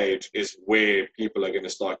in a cage is where people are going to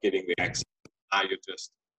start getting the accent. Now you're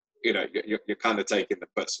just, you're kind of taking the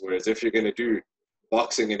piss. Whereas if you're going to do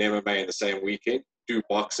boxing and MMA in the same weekend, do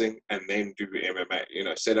boxing and then do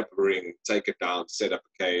MMA. Set up a ring, take it down, set up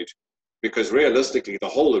a cage. Because realistically, the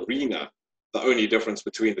whole arena the only difference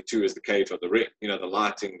between the two is the cage or the ring. You know, the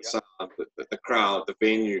lighting, the sound, the crowd, the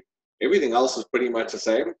venue, everything else is pretty much the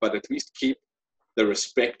same, but at least keep the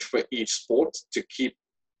respect for each sport to keep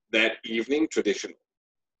that evening traditional.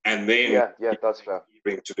 And then that's fair.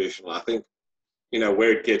 Evening traditional. I think, you know,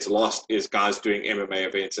 where it gets lost is guys doing MMA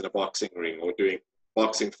events in a boxing ring or doing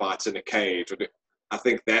boxing fights in a cage. I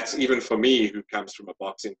think that's, even for me, who comes from a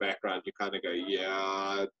boxing background, you kind of go,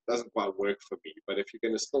 yeah, it doesn't quite work for me. But if you're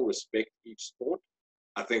going to still respect each sport,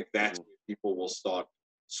 I think that's where people will start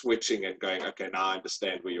switching and going, okay, now I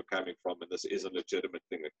understand where you're coming from, and this is a legitimate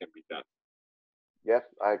thing that can be done. Yeah,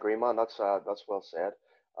 I agree, man. That's well said.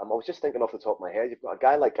 I was just thinking off the top of my head, you've got a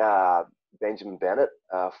guy like Benjamin Bennett,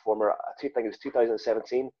 former, I think it was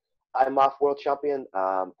 2017 IMMAF world champion.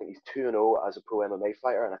 I think he's 2-0 as a pro MMA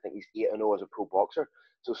fighter, and I think he's 8-0 as a pro boxer.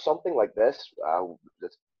 So something like this,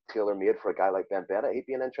 that's tailor-made for a guy like Ben Bennett, he'd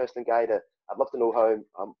be an interesting guy to. I'd love to know how.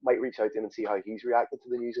 I might reach out to him and see how he's reacted to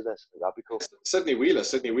the news of this. That'd be cool. Sidney Wheeler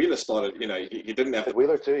started. You know, he didn't have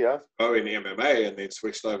Wheeler too, yeah. Go in MMA and then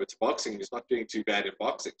switched over to boxing. He's not doing too bad in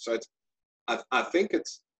boxing. So it's, I think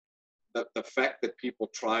it's the fact that people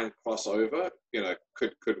try and cross over, you know,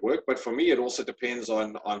 could work. But for me, it also depends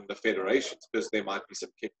on the federations, because there might be some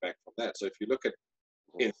kickback from that. So if you look at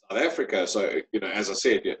in South Africa, so, you know, as I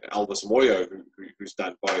said, Elvis Moyo, who's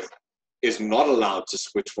done both, is not allowed to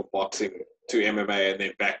switch from boxing to MMA and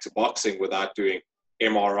then back to boxing without doing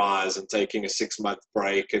MRIs and taking a 6-month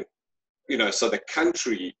break. And, you know, so the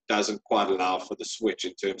country doesn't quite allow for the switch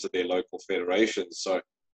in terms of their local federations. So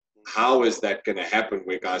how is that going to happen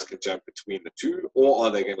where guys can jump between the two? Or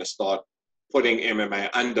are they going to start putting MMA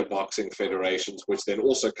under boxing federations, which then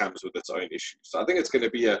also comes with its own issues? So I think it's going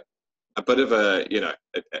to be a bit of a, you know,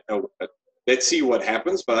 let's see what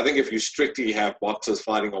happens. But I think if you strictly have boxers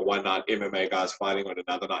fighting on one night, MMA guys fighting on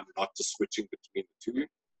another night, not just switching between the two,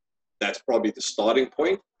 that's probably the starting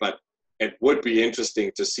point. But it would be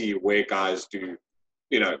interesting to see where guys do,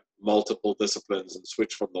 you know, multiple disciplines and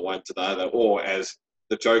switch from the one to the other. Or, as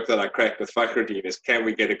the joke that I cracked with Fakhruddin is, can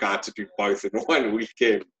we get a guy to do both in one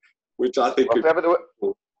weekend? Which I think if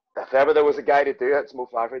ever there was a guy to do it, it's Mo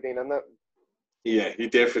Fakhruddin, isn't it? Yeah, he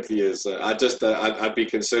definitely is. I'd be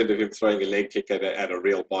concerned of him throwing a leg kick at a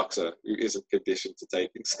real boxer who isn't conditioned to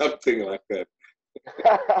taking something like that.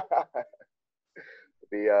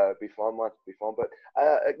 Be fun, man. Be fun. But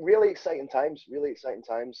really exciting times. Really exciting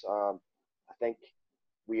times. I think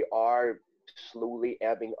we are slowly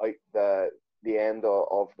ebbing out the end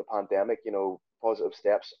of the pandemic. You know, positive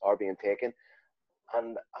steps are being taken,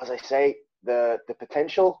 and as I say, the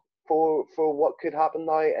potential for what could happen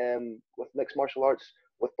now with mixed martial arts,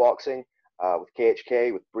 with boxing, with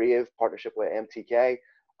KHK, with Brave, partnership with MTK,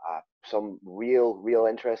 some real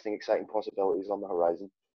interesting, exciting possibilities on the horizon.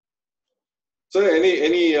 So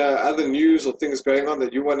any other news or things going on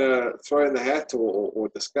that you want to throw in the hat or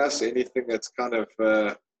discuss? Anything that's kind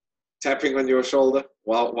of tapping on your shoulder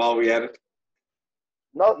while we're at it?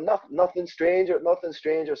 Nothing strange or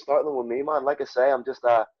starting with me, man. Like I say, I'm just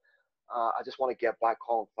I just want to get back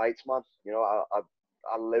calling fights, man. You know,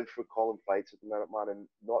 I live for calling fights at the minute, man, and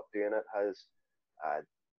not doing it has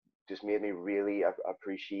just made me really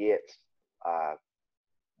appreciate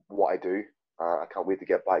what I do. I can't wait to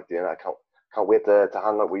get back doing it. I can't wait to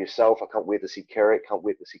hang out with yourself. I can't wait to see Kerrick. Can't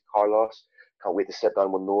wait to see Carlos. Can't wait to sit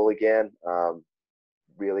down with Noel again.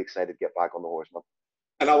 Really excited to get back on the horse, man.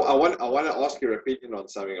 And I want to ask your opinion on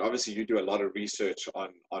something. Obviously, you do a lot of research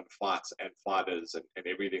on fights and fighters and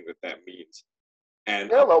everything that means.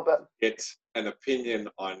 And yeah, a little bit. Get an opinion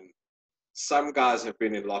on, some guys have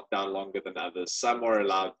been in lockdown longer than others. Some are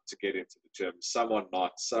allowed to get into the gym. Some are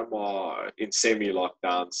not. Some are in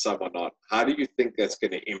semi-lockdown. Some are not. How do you think that's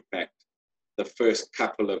going to impact the first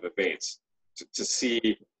couple of events to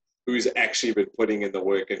see who's actually been putting in the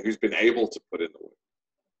work and who's been able to put in the work?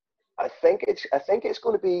 I think it's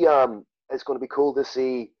going to be cool to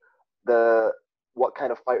see what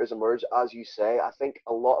kind of fighters emerge. As you say, I think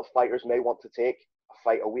a lot of fighters may want to take a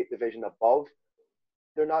fight a weight division above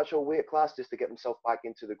their natural weight class just to get themselves back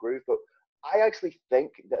into the groove. But I actually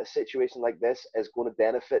think that a situation like this is going to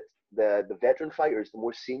benefit the veteran fighters, the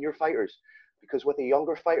more senior fighters, because with a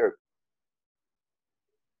younger fighter,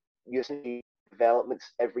 you see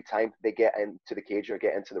developments every time they get into the cage or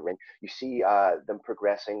get into the ring. You see them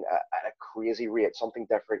progressing at a crazy rate, something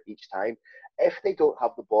different each time. If they don't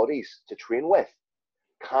have the bodies to train with,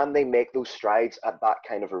 can they make those strides at that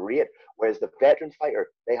kind of a rate? Whereas the veteran fighter,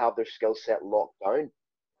 they have their skill set locked down.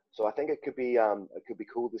 So I think it could be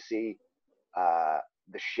cool to see the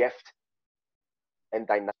shift in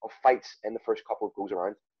dynamic of fights in the first couple of goes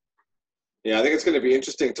around. Yeah, I think it's going to be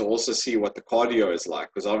interesting to also see what the cardio is like,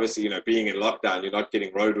 because obviously, being in lockdown, you're not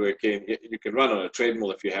getting road work in. You can run on a treadmill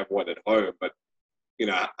if you have one at home, but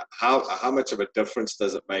how much of a difference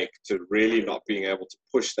does it make to really not being able to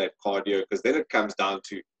push that cardio? Because then it comes down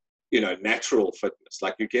to, natural fitness.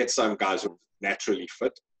 Like you get some guys who are naturally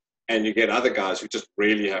fit, and you get other guys who just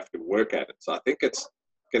really have to work at it. So I think it's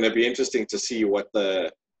going to be interesting to see what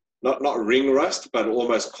the not ring rust, but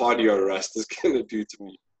almost cardio rust is going to do to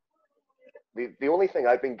me. The only thing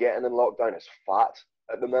I've been getting in lockdown is fat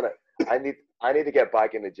at the minute. I need to get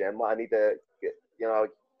back in the gym. I need to get,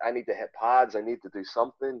 I need to hit pads. I need to do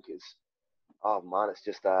something because, oh man, it's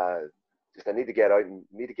just I need to get out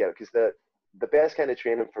because the best kind of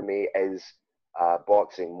training for me is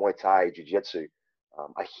boxing, Muay Thai, Jiu-Jitsu.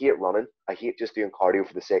 I hate running. I hate just doing cardio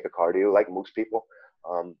for the sake of cardio, like most people.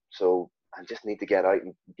 So I just need to get out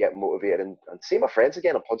and get motivated and see my friends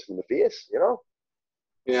again and punch them in the face,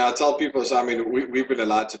 Yeah, I tell people, so I mean, we've been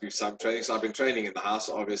allowed to do some training. So I've been training in the house,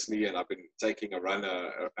 obviously, and I've been taking a run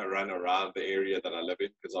around the area that I live in,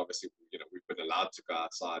 because obviously, we've been allowed to go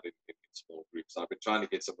outside in small groups. So I've been trying to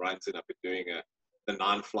get some runs in. I've been doing the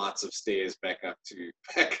 9 flights of stairs back up to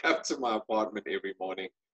my apartment every morning.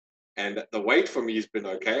 And the weight for me has been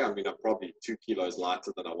okay. I mean, I'm probably 2 kilos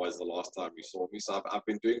lighter than I was the last time you saw me. So I've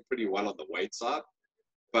been doing pretty well on the weight side.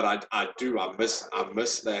 But I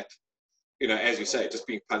miss that. As you say, just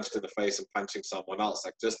being punched in the face and punching someone else,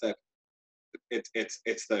 like just that, it's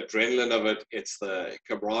the adrenaline of it, it's the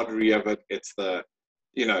camaraderie of it, it's the,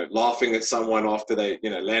 laughing at someone after they,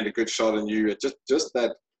 land a good shot on you. It's just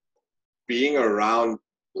that being around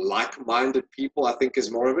like-minded people, I think, is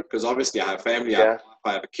more of it, because obviously I have family, I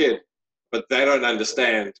have a kid, but they don't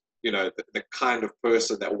understand, the kind of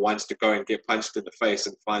person that wants to go and get punched in the face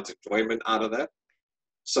and finds enjoyment out of that.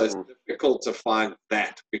 So it's difficult to find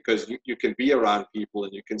that, because you can be around people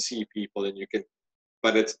and you can see people and you can,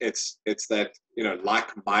 but it's that,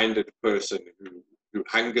 like-minded person who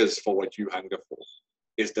hungers for what you hunger for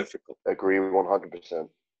is difficult. Agree 100%.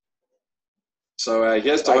 So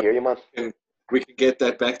here's to, I hear you, man. And we can get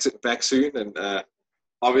that back soon. And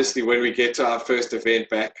obviously when we get to our first event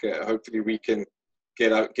back, hopefully we can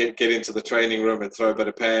get into the training room and throw a bit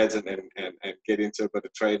of pads and get into a bit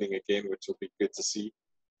of training again, which will be good to see.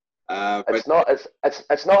 It's not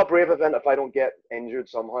a brave event if I don't get injured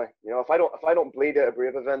somehow. If I don't bleed at a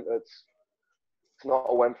brave event, it's not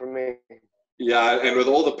a win for me. Yeah, and with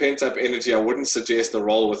all the pent up energy, I wouldn't suggest a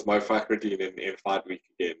roll with Mo Fakhreddin in fight week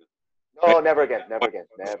again. No, never again.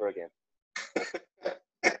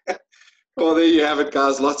 Well, there you have it,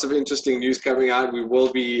 guys. Lots of interesting news coming out. We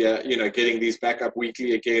will be, getting these back up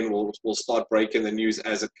weekly again. We'll start breaking the news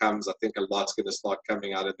as it comes. I think a lot's going to start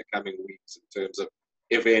coming out in the coming weeks in terms of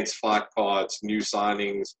events, fight cards, new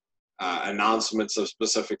signings, announcements of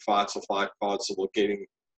specific fights or fight cards. So we're getting,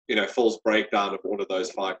 Phil's breakdown of all of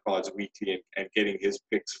those fight cards weekly and getting his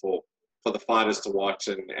picks for the fighters to watch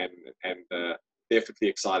and definitely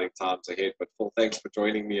exciting times ahead. But Phil, thanks for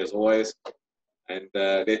joining me as always. And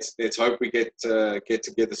let's hope we get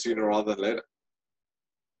together sooner rather than later.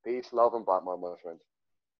 Peace, love, and Batman, my friend.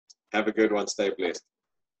 Have a good one. Stay blessed.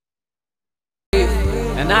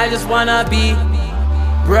 And I just wanna be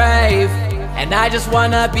brave. And I just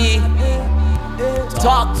wanna be.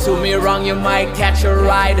 Talk to me wrong, you might catch a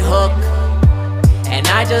right hook. And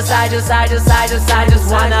I just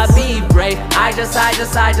wanna be brave. I just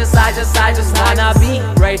wanna be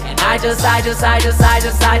brave. And I just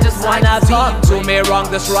wanna be. Talk to me wrong,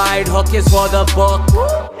 this right hook is for the book.